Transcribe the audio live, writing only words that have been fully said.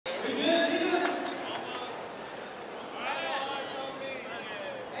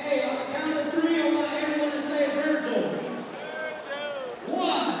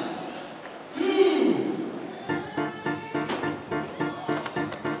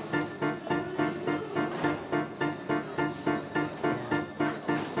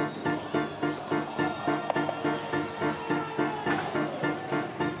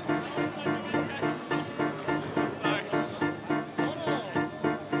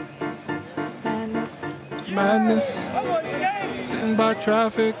Madness, sitting by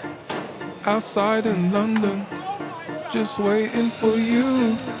traffic, outside in London, just waiting for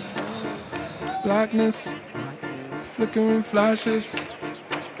you. Blackness, flickering flashes,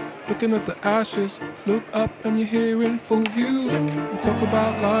 looking at the ashes. Look up and you're here in full view. We talk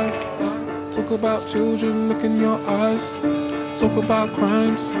about life, talk about children, look in your eyes. Talk about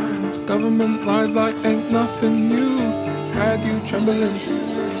crimes, government lies like ain't nothing new. Had you trembling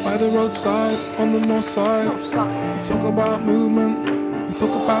by the roadside on the north side. We talk about movement, we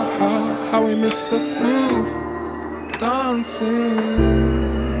talk about how we missed the groove. Dancing,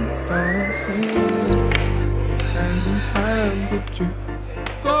 dancing, hand in hand with you.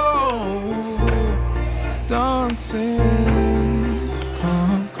 Go, dancing,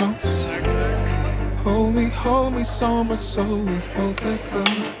 come close. Hold me so much so we both let go.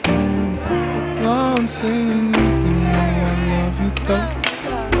 Dancing, you know I love you though.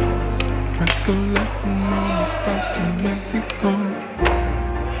 Recollecting moments back in Mexico.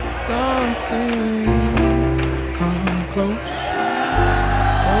 Dancing, come close.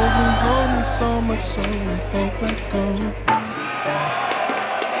 Hold me so much so we both let go.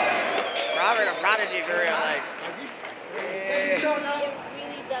 Robert, I'm proud of you, girl. Like, It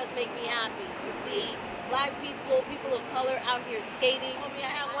really does make me happy to see Black people, people of color out here skating. Told me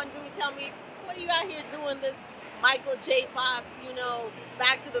I had one dude tell me, "What are you out here doing this Michael J. Fox, you know,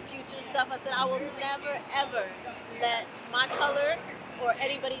 Back to the Future stuff?" I said, I will never ever let my color or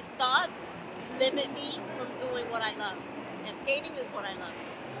anybody's thoughts limit me from doing what I love. And skating is what I love.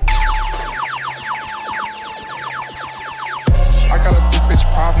 I got a big bitch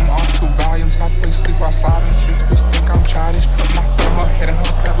problem on 2 volumes, halfway sleep while sobbing. This bitch think I'm childish, put my foot in her head and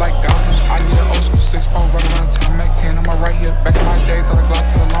her back like goblin. I need an old school 6-4, run around 10, Mac 10 on my right here. Back in my days, all the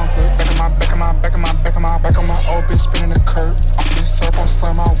Glocks had a long clip. Back on my old bitch spinning the curb. Off this syrup, I'm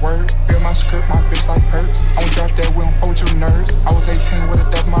slurring my words. Feel my script, my bitch like perks. I won't draft that, we don't fuck with you nerds. I was 18 with a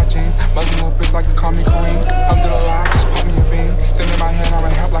death in my jeans. Buzzing little bitch like to call me Kareem. Alhamdulillah, just pop me a bean. Extending my hand, I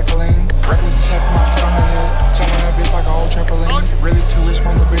ran help like a lean. Reckless tapping my foot on her head. Jumping that bitch like an old trampoline. Really too rich,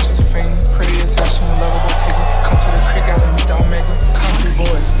 my little bitch is a fiend. Pretty as hell, she in love with the taker. Come to the creek, gotta meet the Omega. Concrete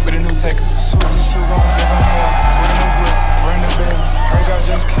boys with a new taker. Susie Sue gon' give them hell. We're in the whip, we're in the bed. Heard y'all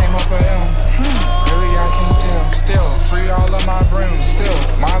just came up with M. Really, I can't tell. Still, free all of my brims. Still,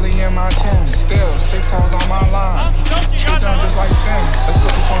 Molly in my Timbs. Still, 6 hoes on my line. Shoot them just like Sims. Let's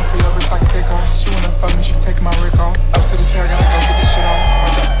flip the phone for your bitch like a kickoff. She wanna fuck me, she taking my Rick off. Up to the city, I gotta go get this shit off. I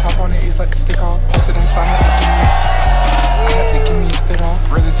drop the top on the east like the stick off. Posted inside, I had to give me a fit off.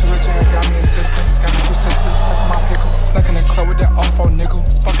 Really too rich, I had got me assistants. Got me 2 sisters, sucking my pickle. Snuck in the club with that awful nickel.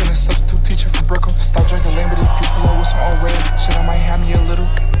 Fucking a substitute teacher from Brickell. Stop drinking lean, but if you pull up with some old red, shit, I might have me a little.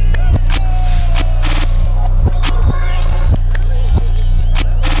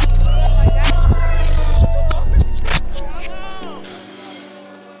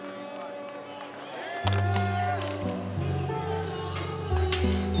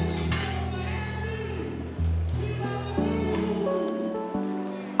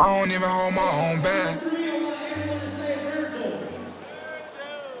 I don't even hold my own bag.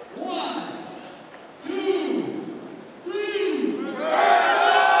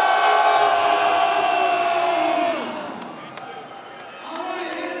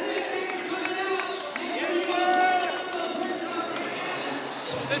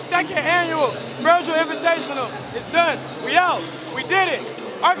 The 2nd annual Virgil Invitational is done. We out. We did it.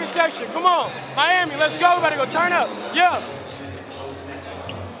 Architecture, come on. Miami, let's go. We gotta go turn up. Yeah.